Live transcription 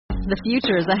The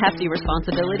future is a hefty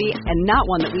responsibility and not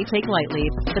one that we take lightly.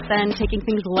 But then, taking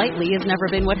things lightly has never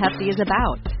been what Hefty is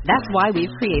about. That's why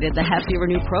we've created the Hefty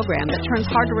Renew program that turns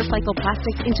hard-to-recycle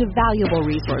plastics into valuable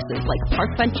resources like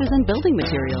park benches and building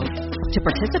materials. To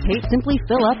participate, simply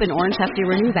fill up an orange Hefty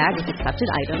Renew bag with accepted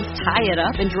items, tie it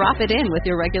up, and drop it in with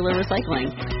your regular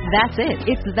recycling. That's it.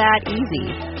 It's that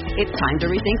easy. It's time to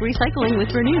rethink recycling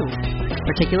with Renew.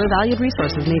 Particular valued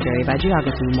resources may vary by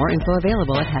geography. More info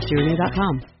available at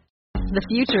heftyrenew.com. The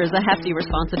future is a hefty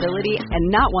responsibility and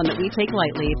not one that we take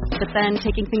lightly. But then,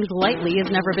 taking things lightly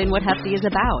has never been what Hefty is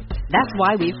about. That's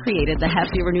why we've created the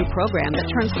Hefty Renew program that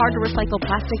turns hard-to-recycle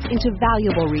plastics into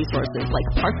valuable resources like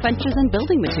park benches and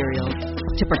building materials.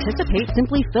 To participate,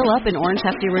 simply fill up an orange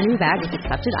Hefty Renew bag with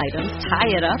accepted items,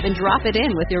 tie it up, and drop it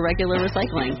in with your regular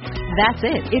recycling. That's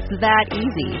it. It's that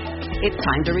easy. It's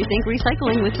time to rethink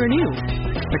recycling with Renew.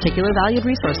 Particular valued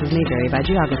resources may vary by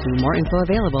geography. More info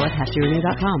available at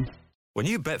heftyrenew.com. When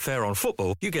you bet fair on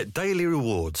football, you get daily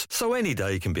rewards. So any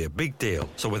day can be a big deal.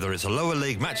 So whether it's a lower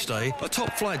league match day, a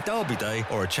top flight derby day,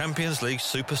 or a Champions League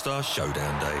superstar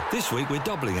showdown day. This week we're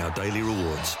doubling our daily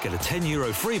rewards. Get a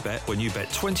 €10 free bet when you bet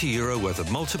 €20 worth of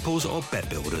multiples or bet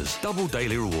builders. Double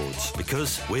daily rewards,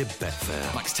 because we're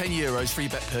Betfair. Max €10 free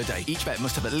bet per day. Each bet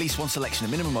must have at least one selection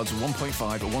of minimum odds of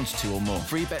 1.5 or 1 to 2 or more.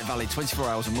 Free bet valid 24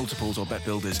 hours on multiples or bet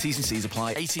builders. T's and C's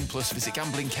apply. 18 plus. Visit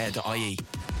gamblingcare.ie.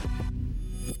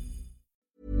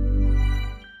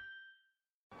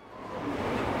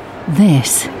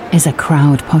 This is a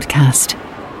Crowd podcast.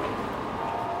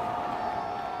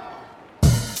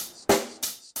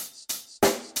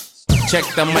 Check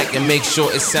the mic and make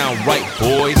sure it sound right,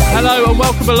 boys. Hello and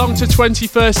welcome along to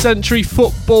 21st Century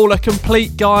Football, a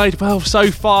complete guide. Well, so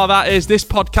far that is. This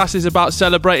podcast is about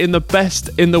celebrating the best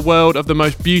in the world of the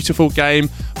most beautiful game,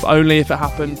 but only if it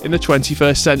happened in the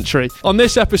 21st century. On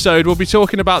this episode, we'll be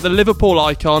talking about the Liverpool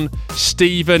icon,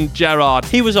 Steven Gerrard.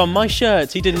 He was on my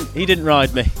shirt. He didn't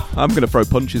ride me. I'm going to throw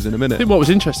punches in a minute. I think what was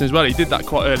interesting as well, he did that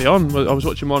quite early on. I was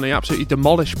watching one, he absolutely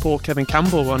demolished poor Kevin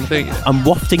Campbell one, I think. I'm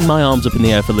wafting my arms up in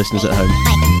the air for listeners at home.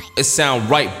 It sound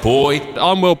right, boy.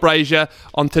 I'm Will Brazier.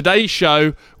 On today's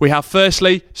show, we have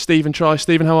firstly Stephen Try.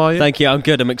 Stephen, how are you? Thank you. I'm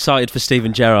good. I'm excited for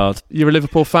Steven Gerrard. You're a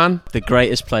Liverpool fan? The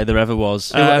greatest player there ever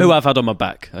was. Who I've had on my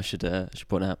back, I should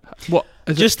point out. What?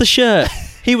 Just the shirt.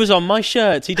 He was on my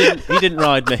shirt. He didn't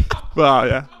ride me. Well,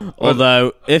 yeah.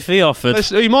 Although, if he offered...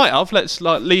 He might have. Let's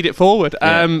lead it forward.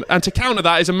 Yeah. And to counter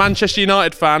that, as a Manchester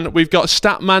United fan, we've got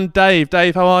Statman Dave.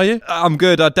 Dave, how are you? I'm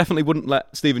good. I definitely wouldn't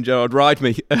let Steven Gerrard ride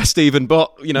me, Stephen,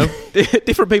 but, you know,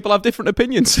 different people have different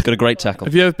opinions. Got a great tackle.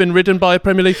 Have you ever been ridden by a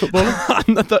Premier League footballer?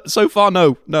 So far,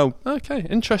 no. Okay,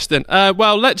 interesting.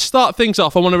 Well, let's start things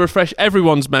off. I want to refresh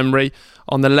everyone's memory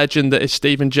on the legend that is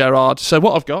Steven Gerrard. So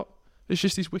what I've got is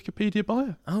just his Wikipedia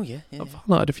bio. Oh, yeah. I've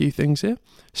highlighted a few things here.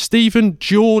 Stephen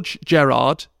George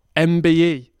Gerrard,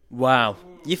 MBE. Wow.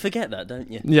 You forget that, don't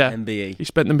you? Yeah. MBE. He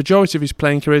spent the majority of his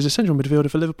playing career as a central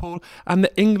midfielder for Liverpool and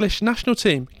the English national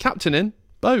team, captaining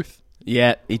both.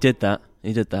 Yeah, he did that.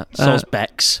 So's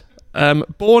Becks.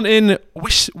 Born in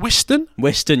Wiston.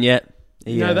 Wiston, yeah.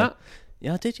 You know that?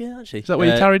 Yeah, I did, yeah, actually. Is that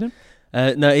where you carried him?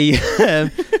 No, he...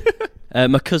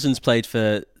 my cousins played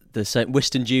for the same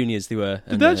Wiston Juniors, they were.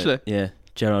 Did they actually? Yeah,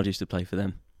 Gerrard used to play for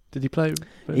them. Did he play?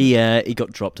 He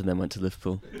got dropped and then went to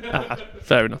Liverpool.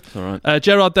 Fair enough. All right.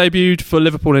 Gerrard debuted for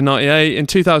Liverpool in '98. In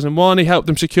 2001, he helped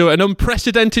them secure an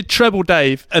unprecedented treble,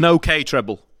 Dave. An okay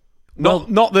treble.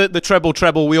 Not the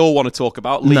treble we all want to talk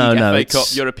about. League, FA Cup,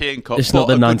 European Cup. It's not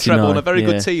the 99. Treble and a very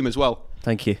good team as well.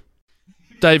 Thank you.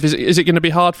 Dave, is it going to be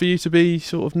hard for you to be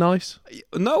sort of nice?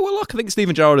 No, well, look, I think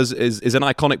Steven Gerrard is an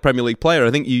iconic Premier League player.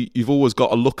 I think you've always got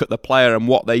to look at the player and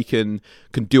what they can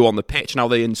do on the pitch and how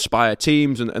they inspire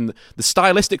teams. And the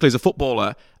stylistically as a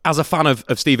footballer, as a fan of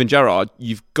Steven Gerrard,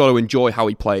 you've got to enjoy how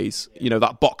he plays. You know,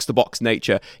 that box-to-box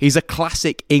nature. He's a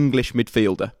classic English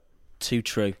midfielder. Too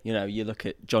true. You know, you look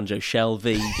at John Joe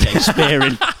Shelby, Jay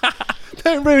Spearing.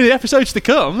 Don't ruin the episodes to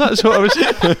come. That's what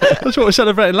we're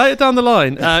celebrating later down the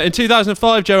line. In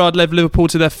 2005, Gerrard led Liverpool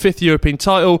to their 5th European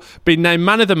title, being named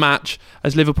man of the match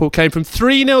as Liverpool came from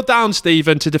 3-0 down,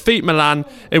 Stephen, to defeat Milan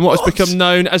in what has become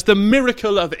known as the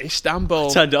Miracle of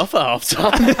Istanbul. Turned it off at half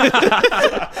time.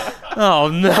 Oh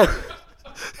no!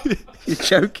 You're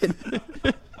joking.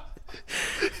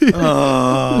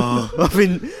 Oh,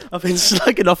 I've been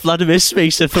slugging off Vladimir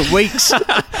Smicer for weeks.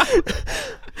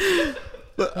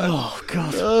 Oh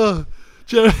God!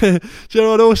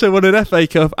 Gerrard also won an FA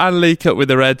Cup and League Cup with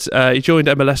the Reds. He joined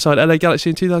MLS side LA Galaxy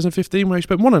in 2015, where he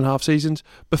spent 1.5 seasons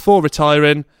before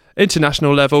retiring.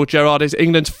 International level, Gerrard is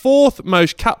England's 4th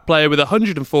most capped player with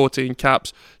 114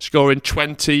 caps, scoring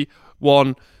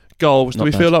 21 goals. Do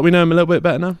we feel like we know him a little bit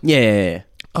better now? Yeah.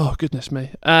 Oh, goodness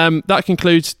me. That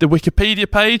concludes the Wikipedia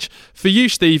page. For you,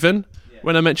 Stephen,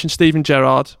 when I mention Steven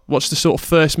Gerrard, what's the sort of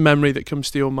first memory that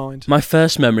comes to your mind? My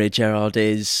first memory of Gerrard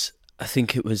is, I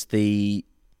think it was the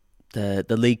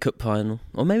League Cup final,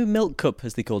 or maybe Milk Cup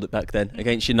as they called it back then,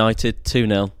 against United,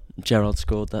 2-0. Gerrard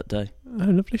scored that day. Oh,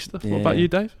 lovely stuff. What about you,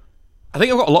 Dave? I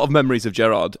think I've got a lot of memories of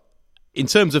Gerrard. In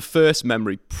terms of first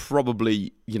memory,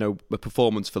 probably, a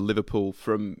performance for Liverpool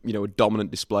from, a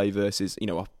dominant display versus,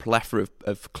 a plethora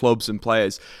of clubs and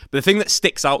players. But the thing that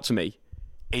sticks out to me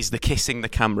is the kissing the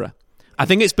camera. I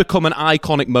think it's become an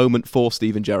iconic moment for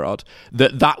Steven Gerrard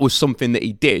that was something that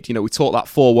he did. We talked that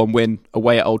 4-1 win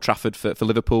away at Old Trafford for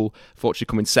Liverpool, fortunately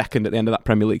coming second at the end of that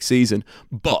Premier League season.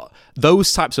 But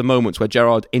those types of moments where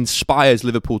Gerrard inspires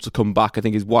Liverpool to come back, I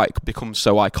think is why it becomes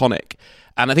so iconic.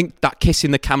 And I think that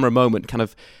kissing the camera moment kind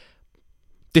of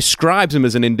describes him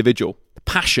as an individual.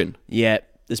 Passion. Yeah,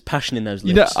 there's passion in those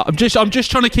lips. I'm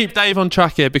just trying to keep Dave on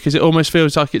track here because it almost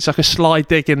feels like it's like a sly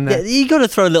dig in there. Yeah, you got to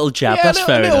throw a little jab. Yeah, That's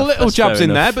fair enough. Little That's jabs fair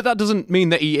in enough. there, but that doesn't mean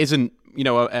that he isn't,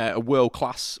 a world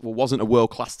class, or wasn't a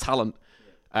world class talent.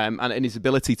 And in his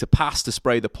ability to pass, to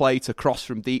spray the play, to cross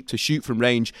from deep, to shoot from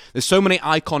range. There's so many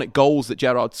iconic goals that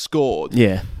Gerrard scored.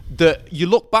 Yeah. That you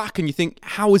look back and you think,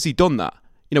 how has he done that?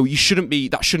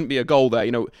 That shouldn't be a goal there.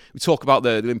 We talk about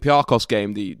the Olympiacos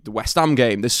game, the West Ham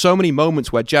game. There's so many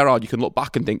moments where Gerrard, you can look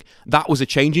back and think that was a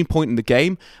changing point in the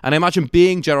game. And I imagine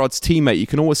being Gerrard's teammate, you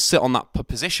can always sit on that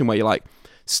position where you're like,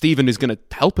 Steven is going to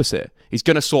help us here. He's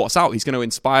going to sort us out. He's going to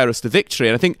inspire us to victory.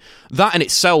 And I think that in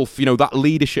itself, that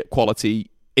leadership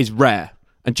quality is rare.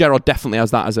 And Gerrard definitely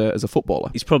has that as a footballer.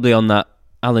 He's probably on that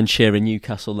Alan Shearer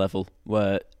Newcastle level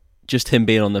where just him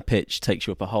being on the pitch takes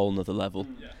you up a whole nother level.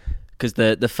 Yeah. Because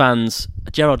the fans,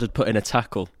 Gerrard had put in a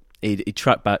tackle. He'd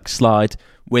track back, slide,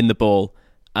 win the ball,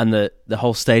 and the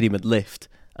whole stadium would lift.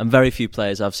 And very few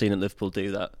players I've seen at Liverpool do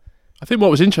that. I think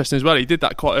what was interesting as well, he did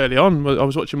that quite early on. I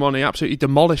was watching one, he absolutely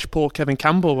demolished poor Kevin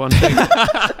Campbell one thing.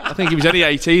 I think he was only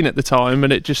 18 at the time,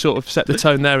 and it just sort of set the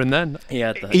tone there and then.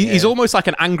 He's almost like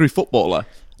an angry footballer.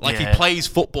 He plays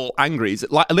football angry. He's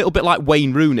like a little bit like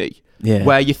Wayne Rooney,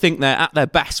 where you think they're at their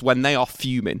best when they are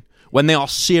fuming. When they are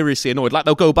seriously annoyed, like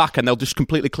they'll go back and they'll just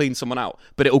completely clean someone out,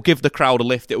 but it'll give the crowd a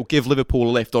lift, it'll give Liverpool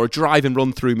a lift, or a drive and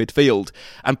run through midfield.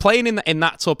 And playing in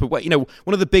that type of way,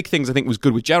 one of the big things I think was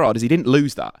good with Gerrard is he didn't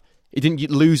lose that. He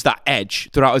didn't lose that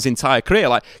edge throughout his entire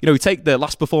career. We take the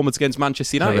last performance against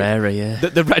Manchester United, Herrera,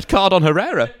 the red card on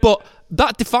Herrera, but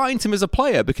that defined him as a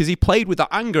player because he played with that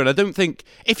anger. And I don't think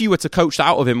if you were to coach that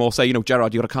out of him or say,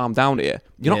 Gerrard, you got to calm down here,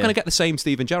 you're not going to get the same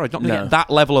Steven Gerrard. You're not going to get that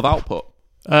level of output.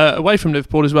 Away from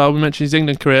Liverpool as well, we mentioned his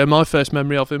England career. My first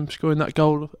memory of him scoring that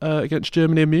goal against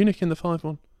Germany and Munich in the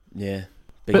 5-1. Yeah,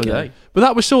 but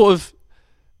that was sort of,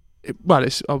 well,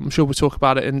 I'm sure we'll talk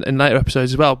about it in later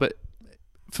episodes as well. But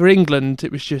for England,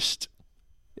 it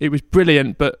was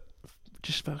brilliant, but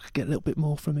just felt I could get a little bit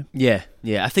more from him. Yeah.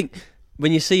 I think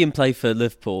when you see him play for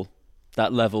Liverpool,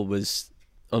 that level was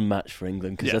unmatched for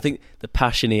England because I think the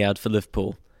passion he had for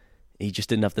Liverpool. He just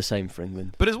didn't have the same for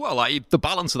England. But as well, the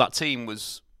balance of that team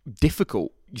was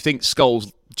difficult. You think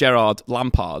Scholes, Gerrard,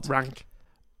 Lampard. Rank.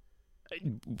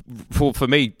 For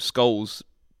me, Scholes,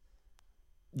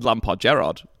 Lampard,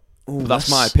 Gerrard. That's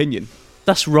my opinion.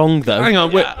 That's wrong, though. Hang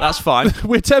on, that's fine.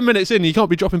 We're 10 minutes in, you can't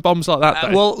be dropping bombs like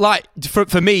that, though.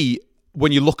 For me,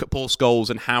 when you look at Paul Scholes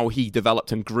and how he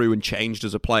developed and grew and changed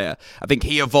as a player, I think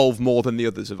he evolved more than the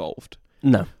others evolved.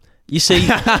 No. You see,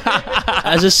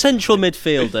 as a central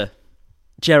midfielder,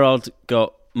 Gerrard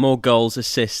got more goals,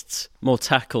 assists, more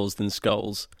tackles than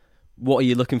Scholes. What are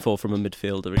you looking for from a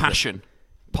midfielder? Passion.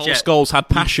 Paul Scholes had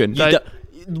passion.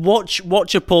 Watch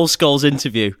a Paul Scholes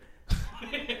interview.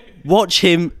 Watch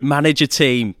him manage a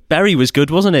team. Berry was good,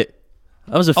 wasn't it?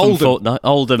 That was a fun fortnight.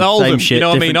 Oldham, same shit. You know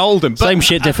what I mean? Oldham. Same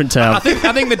shit, different town. I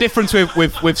think the difference with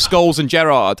Scholes and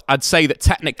Gerrard, I'd say that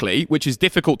technically, which is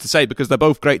difficult to say because they're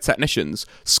both great technicians,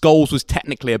 Scholes was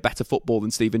technically a better footballer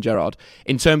than Steven Gerrard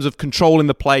in terms of controlling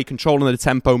the play, controlling the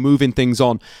tempo, moving things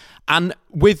on. And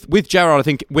with Gerrard, I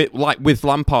think, with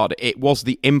Lampard, it was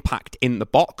the impact in the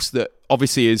box that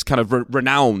obviously is kind of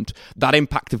renowned, that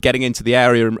impact of getting into the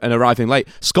area and arriving late.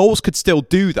 Scholes could still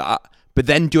do that, but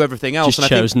then do everything else. Just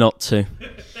chose not to.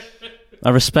 I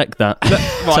respect that.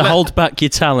 Hold back your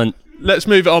talent. Let's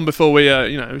move it on before we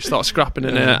start scrapping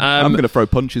in here. I'm going to throw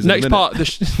punches next in a part of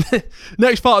the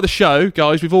next part of the show,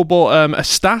 guys, we've all bought a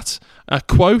stat, a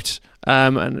quote,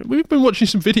 and we've been watching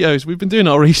some videos. We've been doing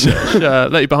our research,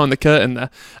 let you behind the curtain there.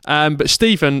 But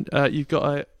Stephen, you've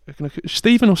got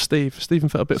Stephen or Steve? Stephen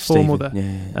felt a bit formal there.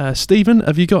 Yeah. Stephen,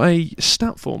 have you got a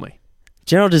stat for me?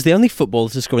 Gerrard is the only footballer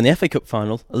to score in the FA Cup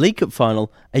final, a League Cup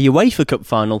final, a UEFA Cup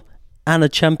final, and a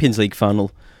Champions League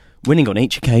final, winning on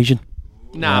each occasion.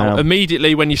 Now,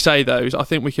 immediately when you say those, I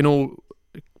think we can all,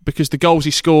 because the goals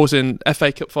he scores in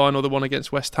FA Cup final, the one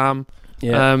against West Ham,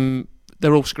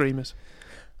 they're all screamers.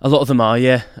 A lot of them are,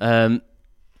 yeah.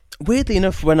 Weirdly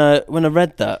enough, when I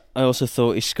read that, I also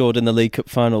thought he scored in the League Cup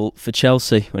final for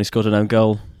Chelsea when he scored an own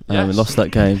goal. And lost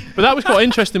that game. But that was quite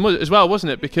interesting as well,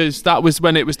 wasn't it? Because that was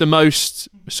when it was the most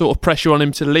sort of pressure on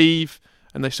him to leave,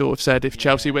 and they sort of said, if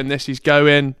Chelsea win this, he's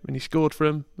going, and he scored for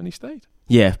him, and he stayed.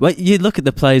 Yeah, well, you look at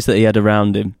the players that he had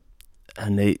around him,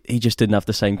 and he just didn't have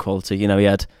the same quality. You know, he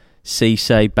had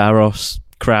Cisse, Barros,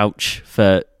 Crouch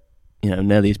for,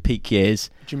 nearly his peak years.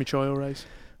 Jimmy Traore.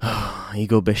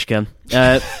 Igor Bishkan.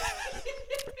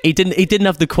 He didn't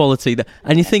have the quality that,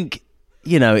 and you think,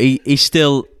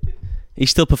 he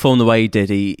still performed the way he did.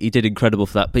 He did incredible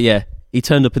for that. But yeah, he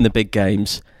turned up in the big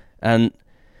games. And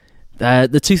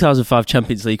the 2005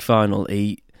 Champions League final,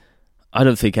 I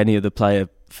don't think any other player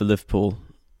for Liverpool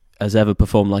has ever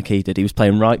performed like he did. He was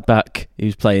playing right back. He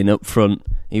was playing up front.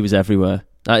 He was everywhere.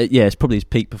 It's probably his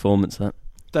peak performance, that.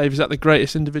 Dave, is that the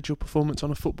greatest individual performance on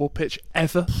a football pitch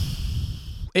ever?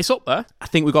 It's up there. I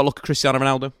think we've got to look at Cristiano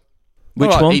Ronaldo.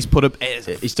 Which one? He's put up.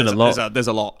 He's done a lot. There's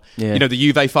a lot. Yeah. The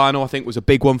Juve final, I think, was a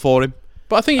big one for him.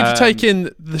 But I think if you take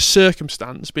in the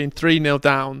circumstance, being 3-0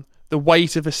 down, the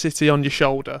weight of a city on your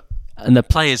shoulder, and the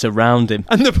players around him,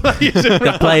 I think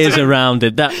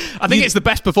it's the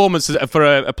best performance for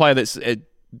a player that's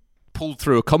pulled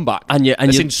through a comeback and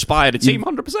inspired a team.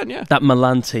 100%. Yeah, that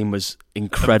Milan team was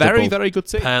incredible. A very, very good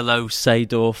team. Pirlo,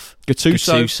 Seedorf,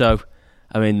 Gattuso.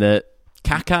 I mean, the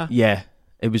Kaká. Yeah.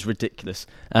 It was ridiculous.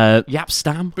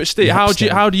 Yapstam. But Steve, how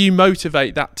do you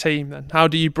motivate that team then? How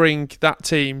do you bring that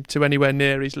team to anywhere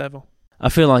near his level? I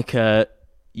feel like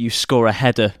you score a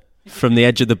header from the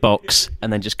edge of the box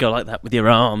and then just go like that with your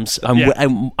arms.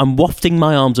 I'm wafting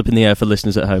my arms up in the air for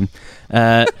listeners at home.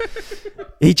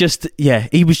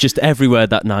 He was just everywhere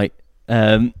that night.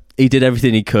 He did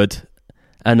everything he could.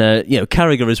 And,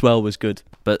 Carragher as well was good.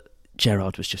 But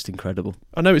Gerrard was just incredible.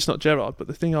 I know it's not Gerrard, but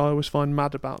the thing I always find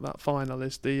mad about that final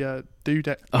is the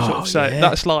Dudek sort of say. Yeah.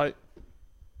 That's like...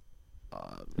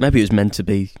 maybe it was meant to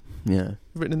be,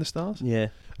 written in the stars? Yeah.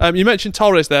 You mentioned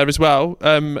Torres there as well.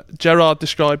 Gerrard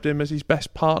described him as his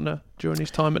best partner during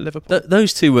his time at Liverpool.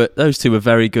 Those two were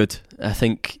very good. I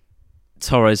think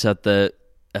Torres had for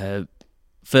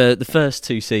the first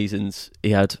 2 seasons,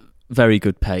 he had very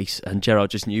good pace, and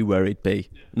Gerrard just knew where he'd be.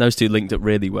 And those two linked up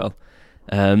really well.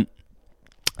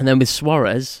 And then with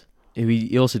Suarez, who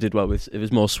he also did well with, it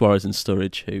was more Suarez and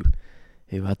Sturridge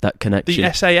who had that connection.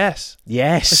 The SAS.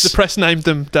 Yes. As the press named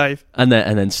them, Dave. And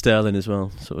then Sterling as well.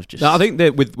 Sort of just. No, I think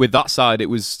that with that side,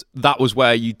 that was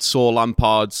where you saw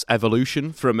Lampard's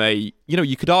evolution from a.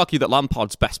 You could argue that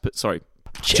Lampard's best. Sorry,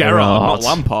 Gerrard, not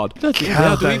Lampard.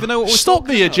 I don't even know what was. Stop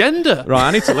the agenda. Right,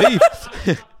 I need to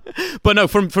leave. But no,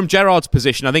 from Gerrard's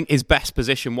position, I think his best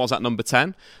position was at number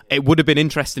 10. It would have been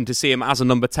interesting to see him as a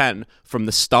number 10 from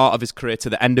the start of his career to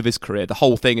the end of his career, the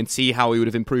whole thing, and see how he would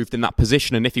have improved in that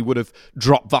position and if he would have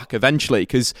dropped back eventually.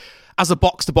 Because as a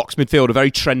box-to-box midfielder, very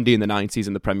trendy in the 90s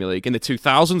in the Premier League. In the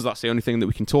 2000s, that's the only thing that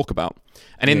we can talk about.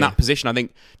 And in that position, I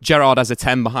think Gerrard as a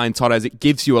 10 behind Torres, it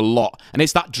gives you a lot. And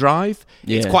it's that drive.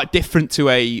 Yeah. It's quite different to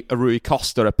a Rui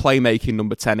Costa, a playmaking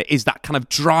number 10. It is that kind of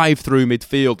drive through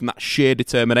midfield and that sheer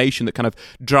determination that kind of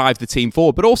drives the team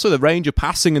forward. But also the range of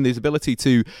passing and his ability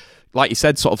to, like you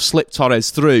said, sort of slip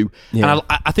Torres through. Yeah. And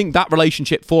I think that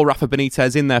relationship for Rafa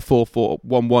Benitez in their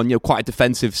 4-4-1-1, quite a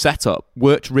defensive setup,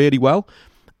 worked really well.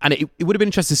 And it would have been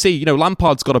interesting to see,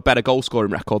 Lampard's got a better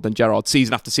goal-scoring record than Gerrard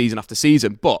season after season after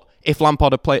season. But if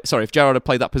Gerrard had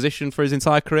played that position for his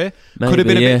entire career, could have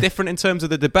been a bit different in terms of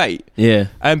the debate. Yeah.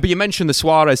 But you mentioned the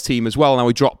Suarez team as well. Now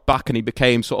he dropped back and he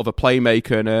became sort of a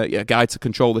playmaker and a guy to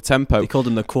control the tempo. They called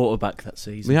him the quarterback that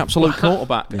season. The absolute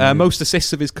quarterback. Yeah. Most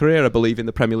assists of his career, I believe, in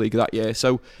the Premier League that year.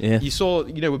 So you saw,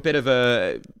 a bit of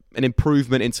an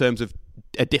improvement in terms of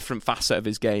a different facet of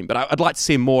his game, but I'd like to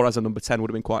see him more as a number 10. Would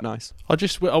have been quite nice. I'm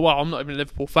not even a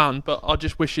Liverpool fan, but I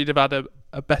just wish he'd have had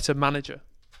a better manager,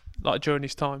 like during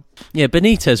his time. Yeah,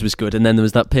 Benitez was good, and then there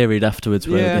was that period afterwards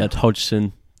where they had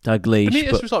Hodgson, Dalglish.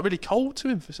 Benitez was like really cold to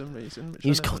him for some reason. He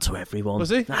was cold to everyone.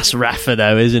 Was he? That's Rafa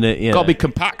though, isn't it? Yeah. Got to be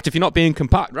compact. If you're not being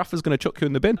compact, Rafa's going to chuck you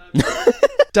in the bin.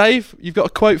 Dave, you've got a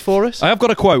quote for us? I have got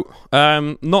a quote.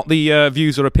 Not the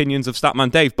views or opinions of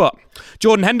Statman Dave, but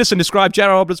Jordan Henderson described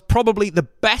Gerrard as probably the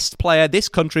best player this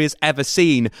country has ever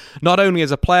seen, not only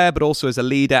as a player, but also as a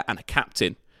leader and a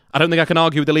captain. I don't think I can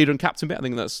argue with the leader and captain bit. I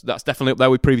think that's definitely up there.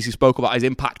 We previously spoke about his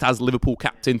impact as Liverpool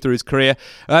captain through his career.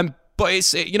 But But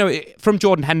it's from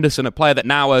Jordan Henderson, a player that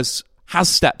now has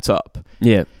stepped up.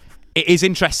 Yeah. It is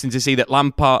interesting to see that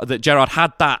Gerrard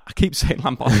had that. I keep saying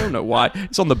Lampard, I don't know why.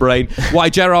 It's on the brain. Why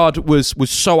Gerrard was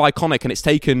so iconic, and it's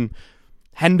taken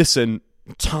Henderson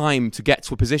time to get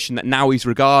to a position that now he's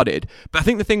regarded. But I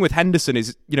think the thing with Henderson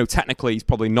is, technically he's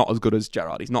probably not as good as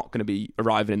Gerrard. He's not going to be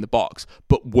arriving in the box.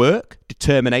 But work,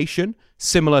 determination,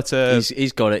 similar to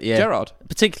he's got it, yeah. Gerrard.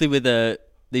 Particularly with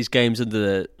these games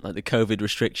under the COVID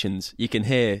restrictions, you can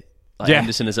hear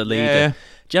Henderson as a leader. Yeah.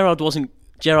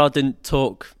 Gerrard didn't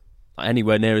talk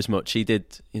anywhere near as much. He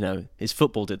did, his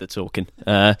football did the talking.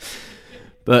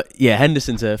 But yeah,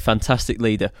 Henderson's a fantastic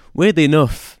leader. Weirdly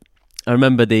enough, I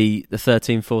remember the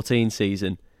 13-14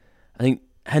 season. I think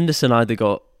Henderson either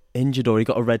got injured or he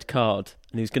got a red card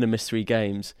and he was going to miss 3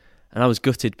 games. And I was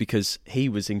gutted because he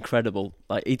was incredible.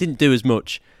 Like, he didn't do as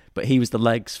much, but he was the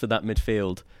legs for that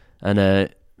midfield.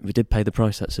 And we did pay the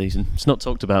price that season. It's not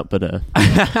talked about, but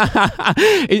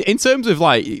in terms of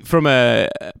from a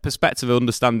perspective of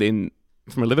understanding,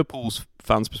 from a Liverpool's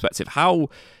fans' perspective, how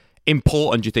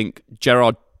important do you think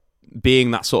Gerrard being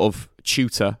that sort of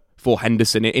tutor for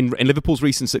Henderson in Liverpool's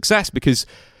recent success? Because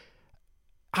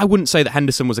I wouldn't say that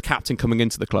Henderson was a captain coming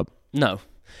into the club. No.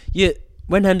 Yeah,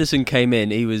 when Henderson came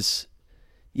in, he was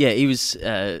on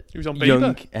Bieber.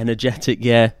 Young, energetic.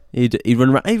 Yeah, he'd run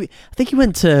around. I think he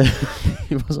went to.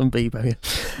 He was on Bieber.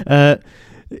 Yeah.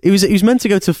 He was meant to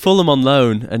go to Fulham on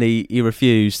loan, and he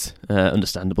refused.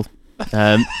 Understandable.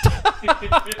 But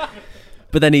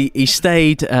then he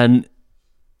stayed, and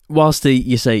whilst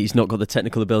you say he's not got the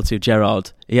technical ability of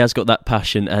Gerrard, he has got that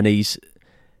passion, and he's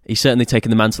certainly taken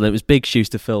the mantle. It was big shoes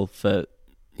to fill for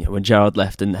when Gerrard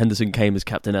left and Henderson came as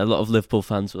captain. A lot of Liverpool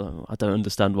fans were like, I don't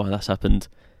understand why that's happened,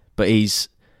 but he's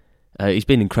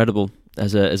been incredible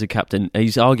as a captain.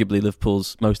 He's arguably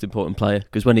Liverpool's most important player,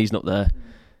 because when he's not there,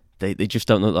 they just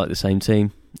don't look like the same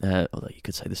team. Although you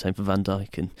could say the same for Van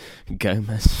Dijk and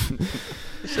Gomez.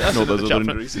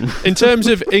 In terms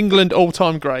of England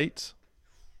all-time greats,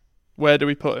 where do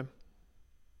we put him?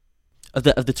 Of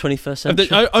the 21st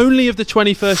century? Only of the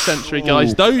 21st century,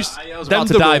 guys. I was about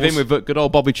to dive in with good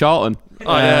old Bobby Charlton.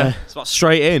 Oh, yeah. It's about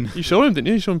straight in. You saw him, didn't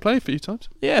you? You saw him play a few times.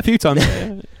 Yeah, a few times.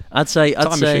 Yeah. I'd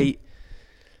say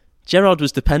Gerrard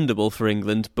was dependable for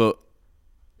England, but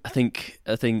I think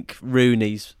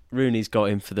Rooney's got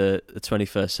him for the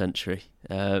 21st century.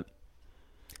 I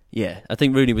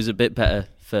think Rooney was a bit better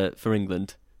for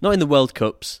England. Not in the World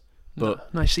Cups,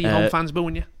 but nice to see home fans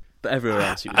booing you. But everywhere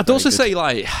else, I'd also say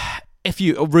I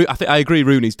agree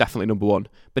Rooney's definitely number one,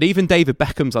 but even David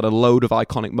Beckham's had a load of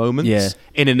iconic moments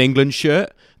in an England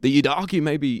shirt that you'd argue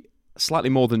maybe slightly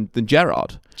more than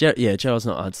Gerrard. Gerrard's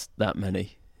not had that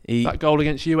many. That goal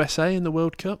against USA in the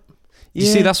World Cup. You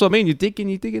see, that's what I mean. You're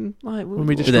digging. When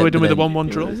we destroyed him with a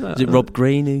 1-1 draw. Was it Rob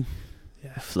Green who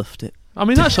fluffed it? I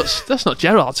mean, that's not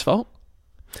Gerrard's fault.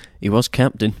 He was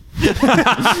captain.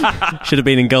 Should have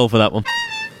been in goal for that one.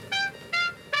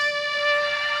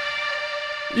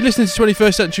 You're listening to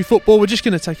 21st Century Football. We're just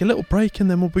going to take a little break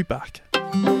and then we'll be back.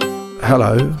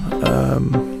 Hello.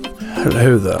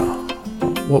 Hello there.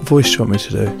 What voice do you want me to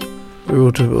do?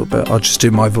 We'll do a little bit. I'll just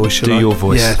do my voice. Do your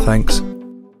voice. Yeah, thanks.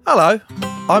 Hello.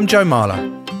 I'm Joe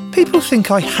Marler. People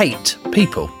think I hate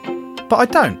people, but I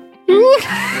don't.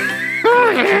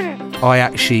 I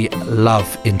actually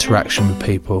love interaction with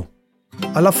people.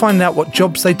 I love finding out what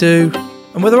jobs they do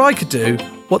and whether I could do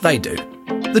what they do.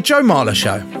 The Joe Marler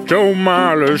Show. Joe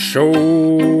Marler Show.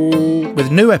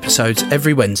 With new episodes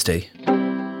every Wednesday.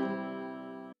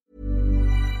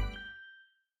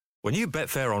 When you bet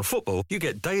fair on football, you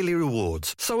get daily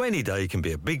rewards. So any day can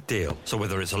be a big deal. So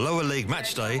whether it's a lower league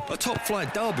match day, a top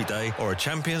flight derby day, or a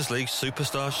Champions League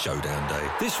superstar showdown day.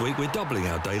 This week we're doubling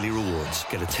our daily rewards.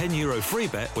 Get a €10 free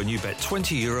bet when you bet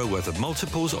 €20 worth of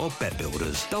multiples or bet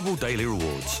builders. Double daily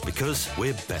rewards, because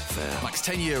we're Betfair. Max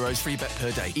 €10 free bet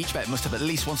per day. Each bet must have at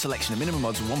least one selection of minimum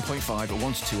odds of 1.5 or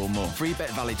 1 to 2 or more. Free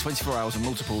bet valid 24 hours on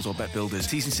multiples or bet builders.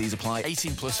 T's and C's apply.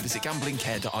 18 plus. Visit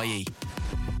gamblingcare.ie.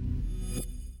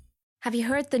 Have you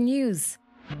heard the news?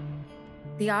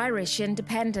 The Irish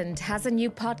Independent has a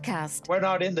new podcast. We're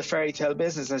not in the fairy tale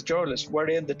business as journalists. We're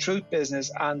in the truth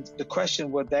business, and the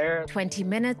question was there. 20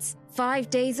 minutes, 5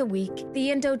 days a week.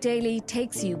 The Indo Daily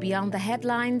takes you beyond the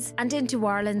headlines and into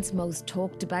Ireland's most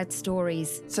talked about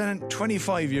stories. So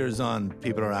 25 years on,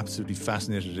 people are absolutely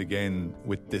fascinated again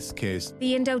with this case.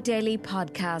 The Indo Daily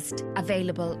podcast,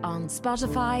 available on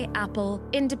Spotify, Apple,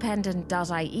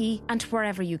 independent.ie and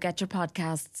wherever you get your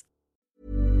podcasts.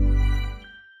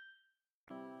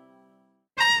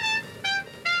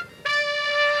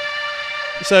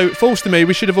 So, false to me,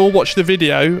 we should have all watched the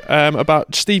video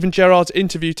about Steven Gerrard's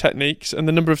interview techniques and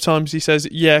the number of times he says,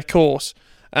 yeah, of course.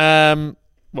 Well,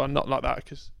 not like that,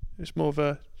 because it's more of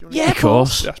a... Yeah, of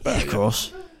course. That's better, yeah, of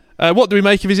course. What do we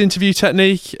make of his interview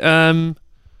technique? You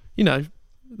know,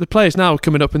 the players now are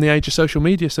coming up in the age of social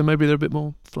media, so maybe they're a bit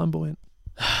more flamboyant.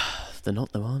 They're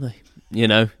not, though, are they? You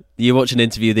know, you watch an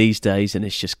interview these days and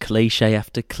it's just cliche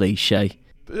after cliche.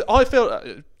 I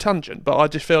feel tangent, but I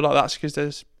just feel like that's because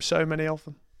there's so many of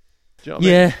them. Do you know what I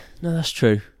mean? Yeah, no, that's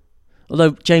true.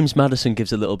 Although James Maddison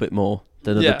gives a little bit more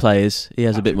than other players. He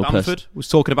has a bit more Bamford was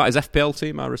talking about his FPL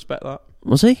team. I respect that.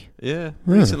 Was he? Yeah,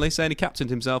 recently saying he captained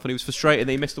himself and he was frustrated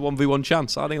that he missed the 1v1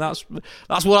 chance. I think that's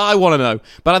what I want to know.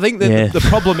 But I think that the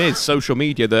problem is social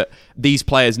media, that these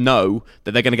players know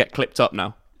that they're going to get clipped up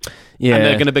now. Yeah. And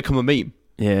they're going to become a meme.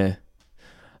 Yeah.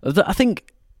 I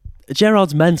think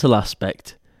Gerrard's mental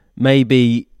aspect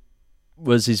maybe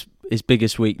was his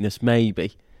biggest weakness,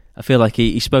 maybe. I feel like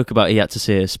he spoke about he had to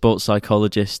see a sports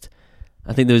psychologist.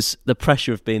 I think there was the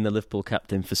pressure of being the Liverpool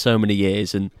captain for so many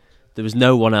years, and there was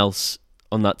no one else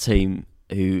on that team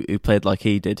who played like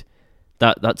he did.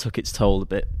 That took its toll a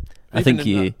bit. I think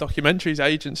in that documentary, his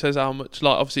agent says how much,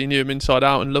 like, obviously he knew him inside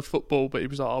out and loved football, but he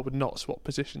was like, I would not swap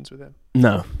positions with him.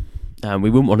 No.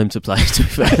 We wouldn't want him to play, to be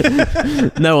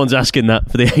fair. No one's asking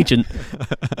that for the agent.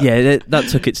 Yeah, that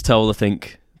took its toll, I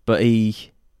think. But I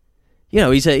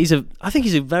think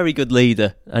he's a very good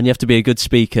leader, and you have to be a good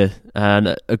speaker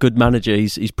and a good manager.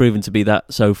 He's proven to be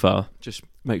that so far. Just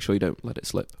make sure you don't let it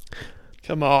slip.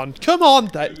 Come on,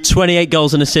 Dave. 28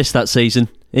 goals and assists that season.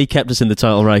 He kept us in the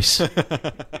title race.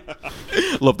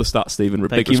 Love the stats, Stephen.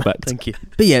 Big respect. Thank you.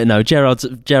 But yeah, no,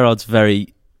 Gerrard's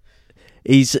very...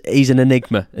 He's an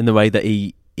enigma in the way that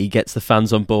he gets the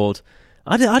fans on board.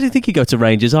 I didn't think he'd go to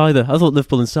Rangers either. I thought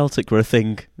Liverpool and Celtic were a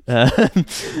thing.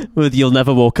 With You'll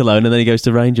Never Walk Alone, and then he goes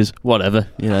to Rangers. Whatever,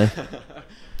 you know.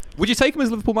 Would you take him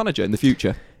as Liverpool manager in the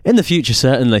future? In the future,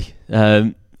 certainly.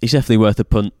 He's definitely worth a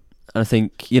punt. And I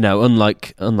think, you know,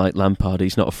 unlike Lampard,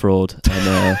 he's not a fraud.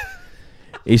 And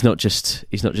he's not just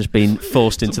been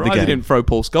forced into the game. He didn't throw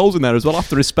Paul Scholes in there as well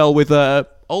after his spell with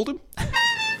Oldham.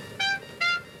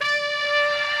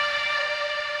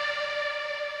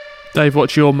 Dave,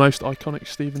 what's your most iconic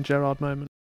Steven Gerrard moment?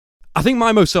 I think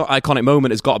my most iconic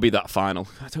moment has got to be that final.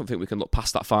 I don't think we can look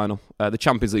past that final, the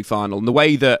Champions League final, and the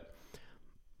way that,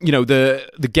 you know,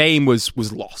 the game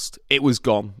was lost. It was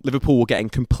gone. Liverpool were getting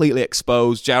completely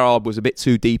exposed. Gerrard was a bit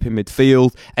too deep in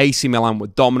midfield. AC Milan were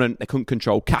dominant. They couldn't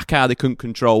control Kaká. They couldn't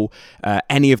control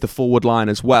any of the forward line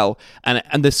as well.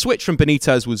 And the switch from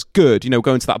Benitez was good, you know,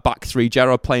 going to that back three,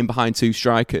 Gerrard playing behind two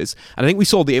strikers. And I think we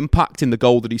saw the impact in the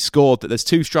goal that he scored, that there's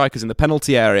two strikers in the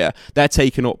penalty area. They're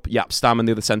taking up Jaap Stam and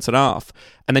the other centre-half.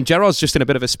 And then Gerrard's just in a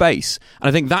bit of a space. And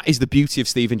I think that is the beauty of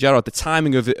Steven Gerrard. The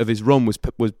timing of his run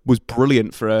was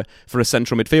brilliant for a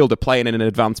central midfielder playing in an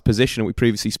advanced position that we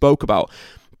previously spoke about.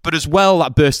 But as well,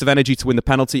 that burst of energy to win the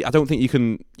penalty, I don't think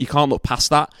you can't look past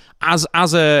that. As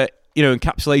a, you know,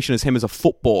 encapsulation as him as a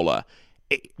footballer,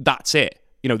 that's it.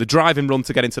 You know, the driving run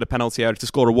to get into the penalty area to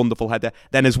score a wonderful header.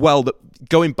 Then as well,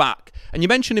 going back, and you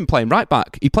mentioned him playing right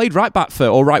back. He played right back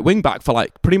or right wing back for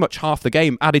like pretty much half the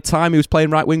game. Added time, he was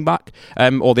playing right wing back,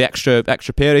 or the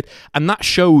extra period, and that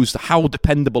shows how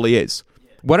dependable he is.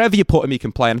 Wherever you put him, he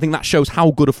can play. And I think that shows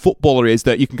how good a footballer he is,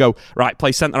 that you can go, right,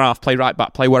 play centre half, play right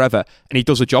back, play wherever, and he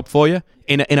does a job for you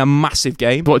in a massive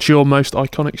game. What's your most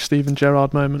iconic Steven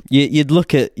Gerrard moment? You'd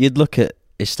look at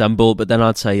Istanbul, but then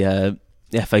I'd say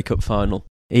the FA Cup final.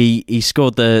 He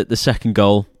scored the second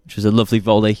goal, which was a lovely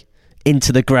volley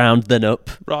into the ground, then up.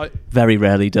 Right. Very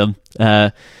rarely done.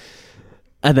 And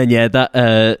then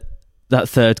that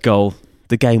third goal,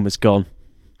 the game was gone.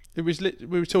 It was we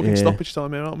were talking stoppage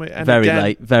time here, aren't we? And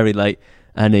very late.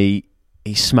 And he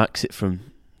smacks it from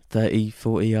 30,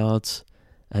 40 yards.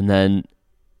 And then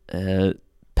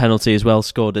penalty as well,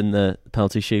 scored in the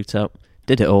penalty shootout.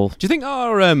 Did it all. Do you think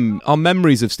our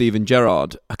memories of Steven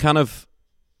Gerrard are kind of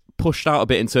pushed out a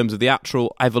bit in terms of the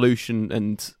actual evolution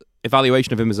and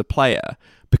evaluation of him as a player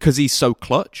because he's so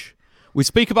clutch? We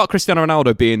speak about Cristiano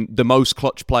Ronaldo being the most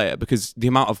clutch player because the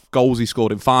amount of goals he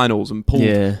scored in finals and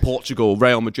pulled Portugal,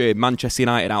 Real Madrid, Manchester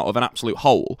United out of an absolute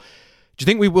hole. Do you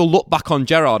think we will look back on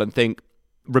Gerrard and think,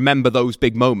 remember those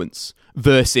big moments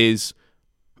versus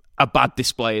a bad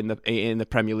display in the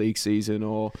Premier League season,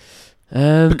 or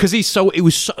because it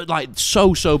was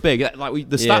so big. Like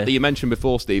the stat that you mentioned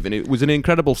before, Stephen, it was an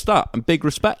incredible stat and big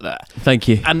respect there. Thank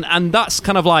you. And that's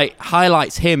kind of like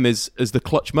highlights him as the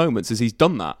clutch moments, as he's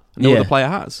done that. No other player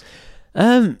has.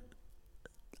 I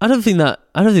don't think that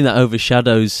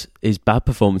overshadows his bad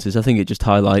performances. I think it just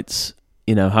highlights,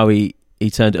 you know, how he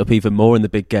turned it up even more in the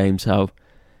big games. How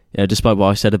despite what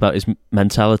I said about his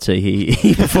mentality,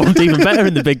 he performed even better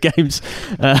in the big games.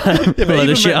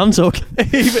 The shit I'm talking.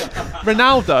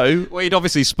 Ronaldo, well, he'd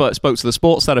obviously spoke to the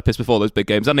sports therapist before those big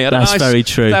games, and he had That's a nice very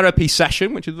true. therapy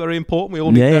session, which is very important. We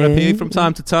all need therapy from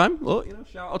time to time. Well,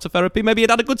 shout out to therapy. Maybe he'd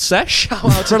had a good sesh. Shout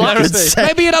out to therapy.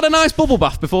 Maybe he'd had a nice bubble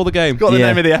bath before the game. Got the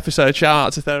name of the episode. Shout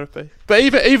out to therapy. But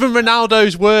even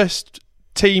Ronaldo's worst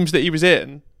teams that he was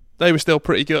in, they were still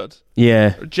pretty good.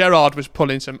 Yeah. Gerrard was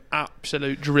pulling some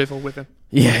absolute drivel with him.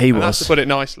 Yeah, he was. That's to put it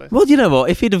nicely. Well, you know what?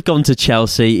 If he'd have gone to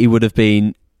Chelsea, he would have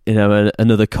been,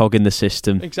 another cog in the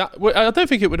system. Exactly. Well, I don't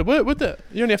think it would have worked, would it?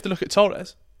 You only have to look at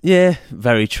Torres. Yeah,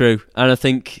 very true. And I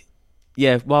think,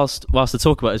 whilst I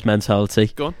talk about his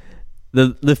mentality, go on.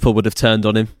 The Liverpool would have turned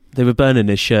on him. They were burning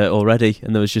his shirt already,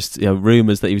 and there was just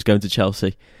rumours that he was going to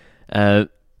Chelsea.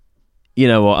 You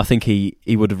know what? I think he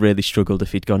would have really struggled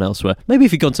if he'd gone elsewhere. Maybe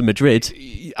if he'd gone to Madrid.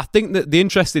 I think that the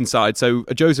interesting side, so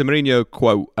a Jose Mourinho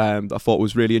quote that I thought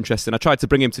was really interesting. I tried to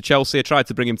bring him to Chelsea, I tried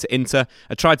to bring him to Inter,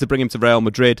 I tried to bring him to Real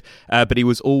Madrid, but he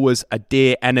was always a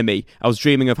dear enemy. I was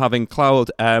dreaming of having Claude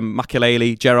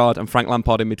Makelele, Gerrard and Frank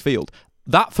Lampard in midfield.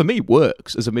 That, for me,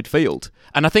 works as a midfield.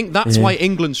 And I think that's why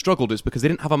England struggled, is because they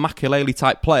didn't have a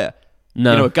Makelele-type player.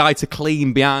 No. A guy to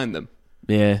clean behind them.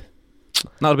 Yeah.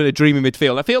 That would have been a dreamy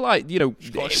midfield. I feel like, it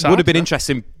would have been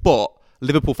interesting, but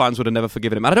Liverpool fans would have never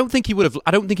forgiven him. And I don't think he would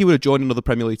have joined another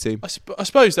Premier League team. I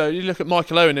suppose, though, you look at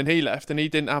Michael Owen and he left, and he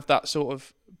didn't have that sort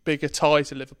of bigger tie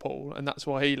to Liverpool, and that's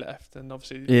why he left. And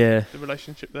obviously, the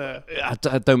relationship there. I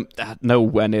don't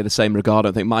nowhere near the same regard. I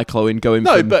don't think Michael Owen going.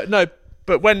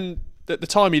 But when at the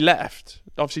time he left,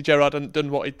 obviously Gerrard hadn't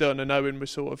done what he'd done, and Owen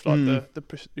was sort of like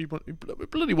he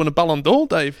bloody won a Ballon d'Or,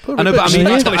 Dave. I know, but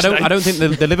I don't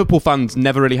think the Liverpool fans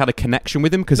never really had a connection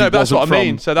with him because he wasn't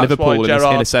from Liverpool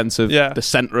in a sense of the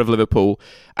centre of Liverpool.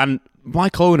 And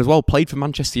Michael Owen as well played for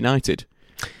Manchester United.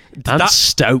 And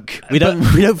Stoke. We don't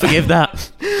forgive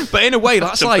that. But in a way,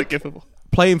 that's like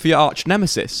playing for your arch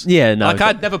nemesis. Yeah, no. Like,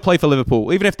 I'd never play for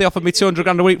Liverpool. Even if they offered me 200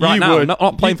 grand a week right now, I'm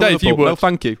not playing for Liverpool. No,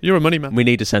 thank you. You're a money man. We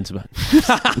need a centre-back.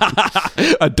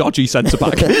 A dodgy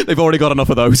centre-back. They've already got enough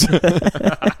of those.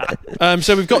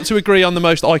 So we've got to agree on the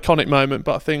most iconic moment,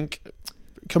 but I think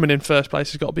coming in first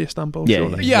place has got to be Istanbul.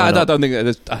 Surely. Yeah, I don't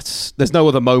think there's no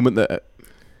other moment that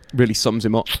really sums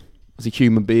him up as a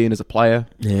human being, as a player,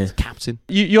 as a captain.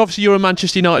 You're a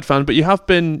Manchester United fan, but you have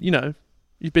been,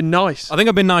 you've been nice. I think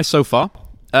I've been nice so far.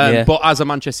 But as a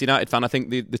Manchester United fan, I think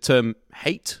the term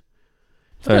hate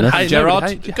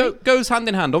Gerrard goes hand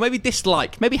in hand, or maybe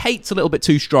dislike. Maybe hate's a little bit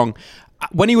too strong.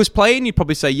 When he was playing, you'd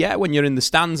probably say, when you're in the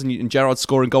stands and Gerrard's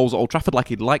scoring goals at Old Trafford like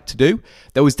he'd like to do,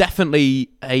 there was definitely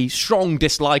a strong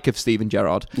dislike of Steven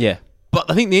Gerrard. Yeah. But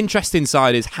I think the interesting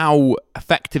side is how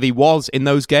effective he was in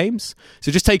those games. So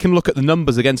just taking a look at the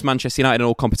numbers against Manchester United in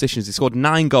all competitions, he scored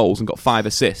 9 goals and got 5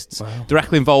 assists. Wow.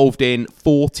 Directly involved in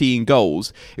 14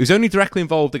 goals. He was only directly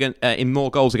involved in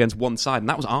more goals against one side, and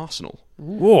that was Arsenal.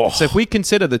 Whoa. So if we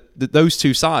consider those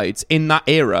two sides in that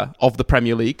era of the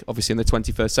Premier League, obviously in the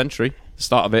 21st century, the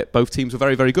start of it, both teams were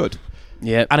very, very good.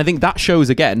 Yeah. And I think that shows,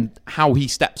 again, how he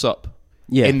steps up.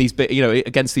 Yeah, in these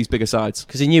against these bigger sides,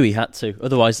 because he knew he had to.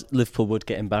 Otherwise, Liverpool would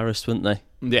get embarrassed, wouldn't they?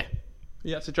 Yeah,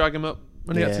 he had to drag him up,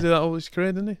 and he had to do that all his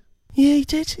career, didn't he? Yeah, he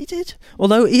did.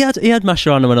 Although he had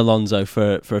Mascherano and Alonso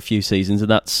for a few seasons, and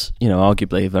that's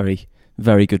arguably a very,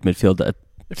 very good midfield.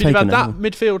 If you'd had that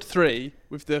midfield three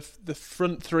with the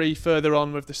front three further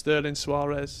on with the Sterling,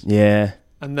 Suarez,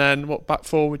 and then what back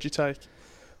four would you take?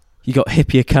 You got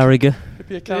Hippier Carragher.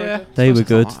 Yeah. They were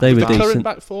good. They were decent. Current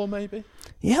back four, maybe.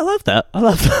 Yeah, I love that.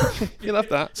 You love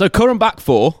that. So current back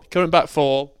four.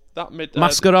 That mid.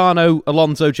 Mascherano,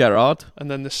 Alonso, Gerrard, and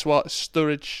then the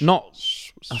Sturridge.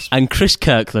 And Chris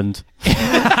Kirkland.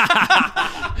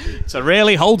 So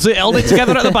really held it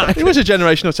together at the back. He was a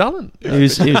generational talent. He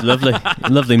was lovely,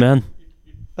 lovely man.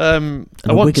 I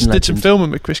once did some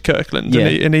filming with Chris Kirkland,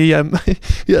 and he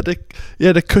he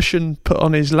had a cushion put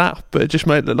on his lap, but it just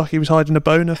made it look like he was hiding a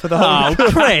boner for the whole.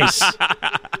 Oh, Chris!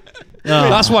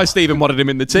 That's why Stephen wanted him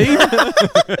in the team.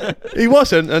 He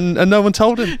wasn't, and no one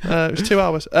told him. It was 2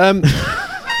 hours.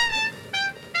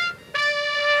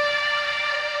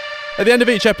 At the end of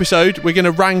each episode, we're going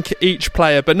to rank each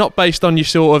player, but not based on your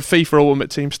sort of FIFA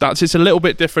Ultimate Team stats. It's a little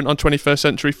bit different on 21st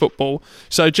century football.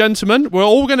 So, gentlemen, we're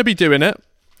all going to be doing it.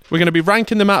 We're going to be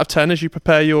ranking them out of 10 as you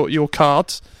prepare your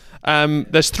cards.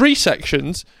 There's 3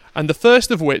 sections, and the first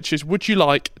of which is, would you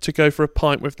like to go for a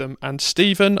pint with them? And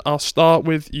Stephen, I'll start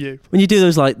with you. When you do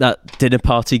those like that dinner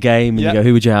party game, and you go,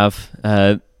 who would you have?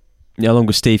 Along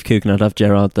with Steve Coogan, I'd have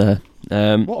Gerrard there.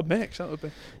 What a mix that would be.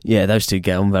 Yeah, those two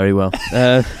get on very well.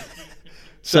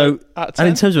 So and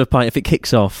in terms of a pint, if it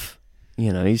kicks off,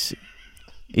 he's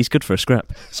he's good for a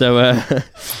scrap. So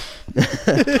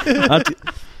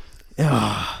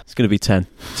it's going to be 10.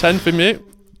 10 for me.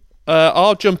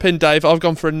 I'll jump in, Dave. I've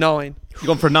gone for a 9. You've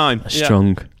gone for a 9? Yeah.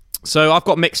 Strong. So I've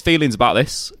got mixed feelings about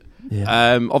this.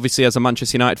 Yeah. Obviously, as a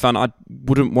Manchester United fan, I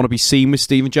wouldn't want to be seen with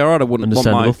Steven Gerrard. I wouldn't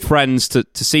want my friends to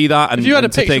see that. And, if you had a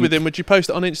picture with him, would you post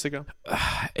it on Instagram?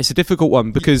 It's a difficult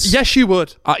one because... Yes, you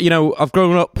would. I've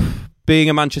grown up being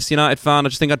a Manchester United fan. I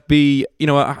just think I'd be...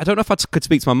 I don't know if I could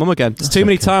speak to my mum again. There's too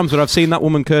many times where I've seen that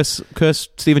woman curse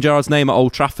Steven Gerrard's name at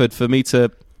Old Trafford for me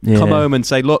to come home and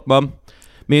say, look, Mum,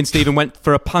 me and Steven went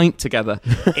for a pint together.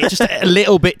 It's just a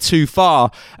little bit too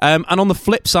far. And on the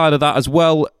flip side of that as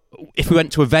well, if we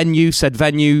went to a said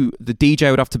venue, the DJ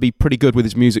would have to be pretty good with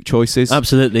his music choices.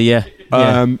 Absolutely, yeah.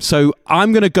 So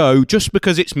I'm going to go, just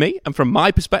because it's me, and from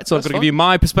my perspective, I'm going to give you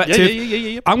my perspective.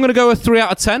 Yeah. I'm going to go a 3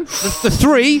 out of 10. The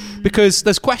 3, because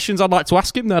there's questions I'd like to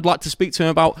ask him, that I'd like to speak to him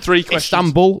about 3 questions.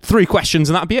 Istanbul. 3 questions,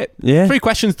 and that'd be it. Yeah. 3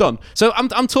 questions done. So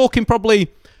I'm talking probably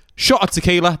shot of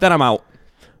tequila, then I'm out.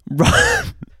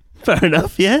 Right. Fair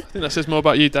enough, yeah. I think that says more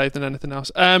about you, Dave, than anything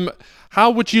else.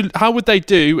 How would they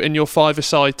do in your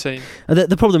 5-a-side team?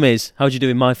 The problem is, how would you do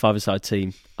in my 5-a-side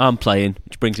team? I'm playing,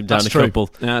 which brings him down couple.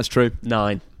 Yeah, that's true.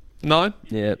 9. 9?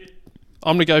 Yeah.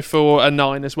 I'm going to go for a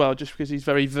 9 as well, just because he's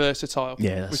very versatile.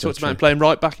 Yeah, that's we so talked about true. him playing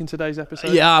right back in today's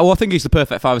episode. Yeah, well, I think he's the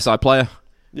perfect 5-a-side player.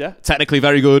 Yeah. Technically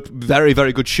very good, very,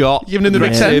 very good shot. Giving him the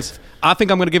big 10. I think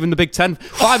I'm going to give him the big 10.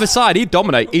 5-a-side, he'd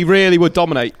dominate. He really would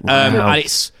dominate. Wow. And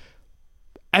it's...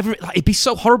 it'd be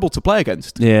so horrible to play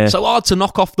against. Yeah. So hard to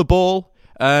knock off the ball.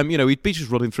 He'd be just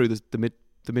running through the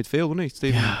midfield, wouldn't he?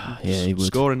 Steven? Yeah, he would.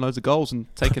 Scoring loads of goals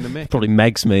and taking the mick. Probably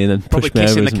megs me and then probably push me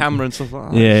kissing over the camera and stuff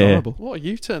like that. Yeah, It's yeah. horrible. What a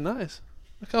U-turn that is.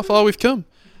 Look how far we've come.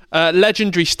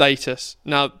 Legendary status.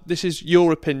 Now, this is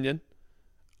your opinion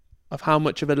of how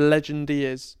much of a legend he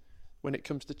is when it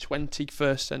comes to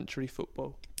 21st century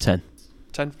football. 10.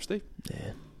 10 from Steve?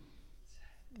 Yeah.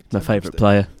 My favourite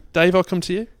player. Dave, I'll come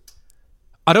to you.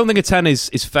 I don't think a 10 is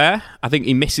fair. I think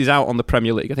he misses out on the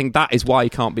Premier League. I think that is why he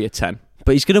can't be a 10.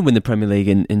 But he's going to win the Premier League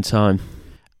in time.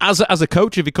 As a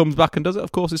coach, if he comes back and does it,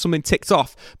 of course, it's something ticked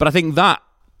off. But I think that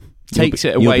takes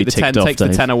it away. The 10 takes the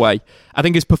 10 away. I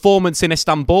think his performance in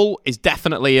Istanbul is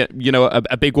definitely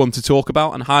a big one to talk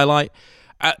about and highlight.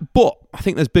 But I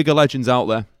think there's bigger legends out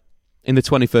there in the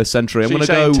 21st century. So I'm going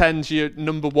to go. go 10's your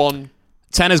number 1.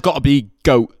 10 has got to be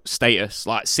GOAT status,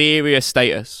 like serious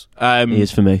status. He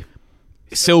is for me.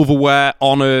 Silverware,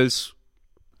 honours.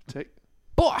 Tick.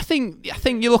 But I think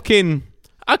you're looking...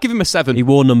 I'll give him a 7. He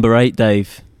wore number 8,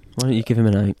 Dave. Why don't you give him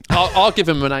an 8? I'll give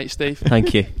him an 8, Steve.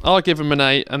 Thank you. I'll give him an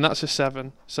 8, and that's a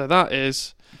 7. So that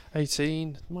is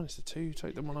 18 minus the 2.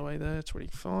 Take them one away there.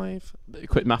 25.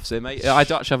 Quick maths here, mate. I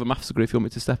don't actually have a maths degree if you want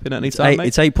me to step in at any time, mate.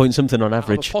 It's 8 point something on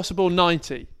average. A possible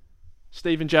 90.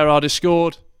 Steven Gerrard has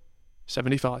scored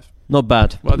 75. Not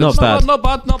bad. Well, Not bad.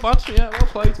 Yeah, well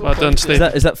played. Well done, Steve.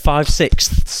 Is that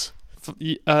 5/6?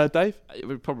 Dave?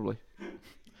 Probably.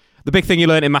 The big thing you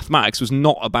learned in mathematics was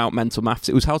not about mental maths.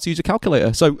 It was how to use a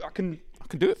calculator. So I can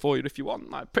do it for you if you want.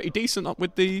 Like, pretty decent up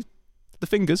with the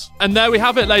fingers. And there we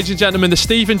have it, ladies and gentlemen. The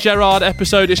Steven Gerrard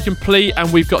episode is complete,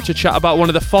 and we've got to chat about one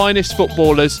of the finest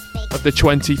footballers of the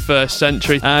 21st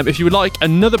century. If you would like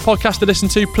another podcast to listen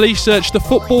to, please search the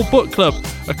Football Book Club,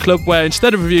 a club where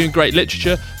instead of reviewing great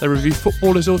literature, they review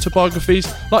footballers' autobiographies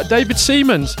like David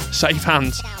Seaman's. Safe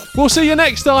hands. We'll see you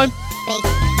next time.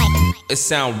 It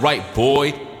sound right,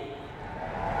 boy.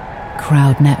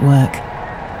 Crowd Network,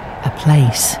 a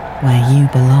place where you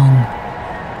belong.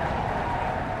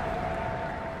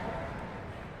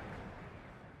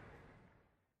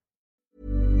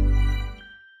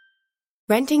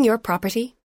 Renting your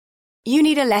property? You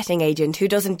need a letting agent who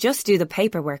doesn't just do the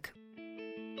paperwork.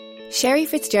 Sherry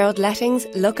Fitzgerald Lettings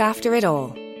look after it all.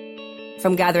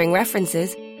 From gathering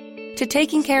references to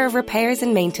taking care of repairs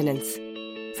and maintenance.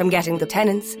 From getting the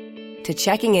tenants to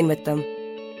checking in with them.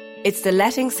 It's the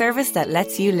letting service that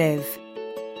lets you live.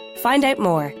 Find out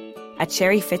more at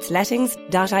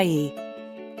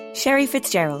sherryfitzlettings.ie. Sherry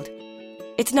Fitzgerald.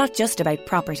 It's not just about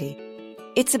property.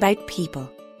 It's about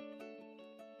people.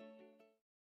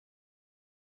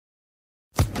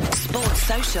 Sports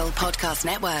Social Podcast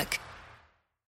Network.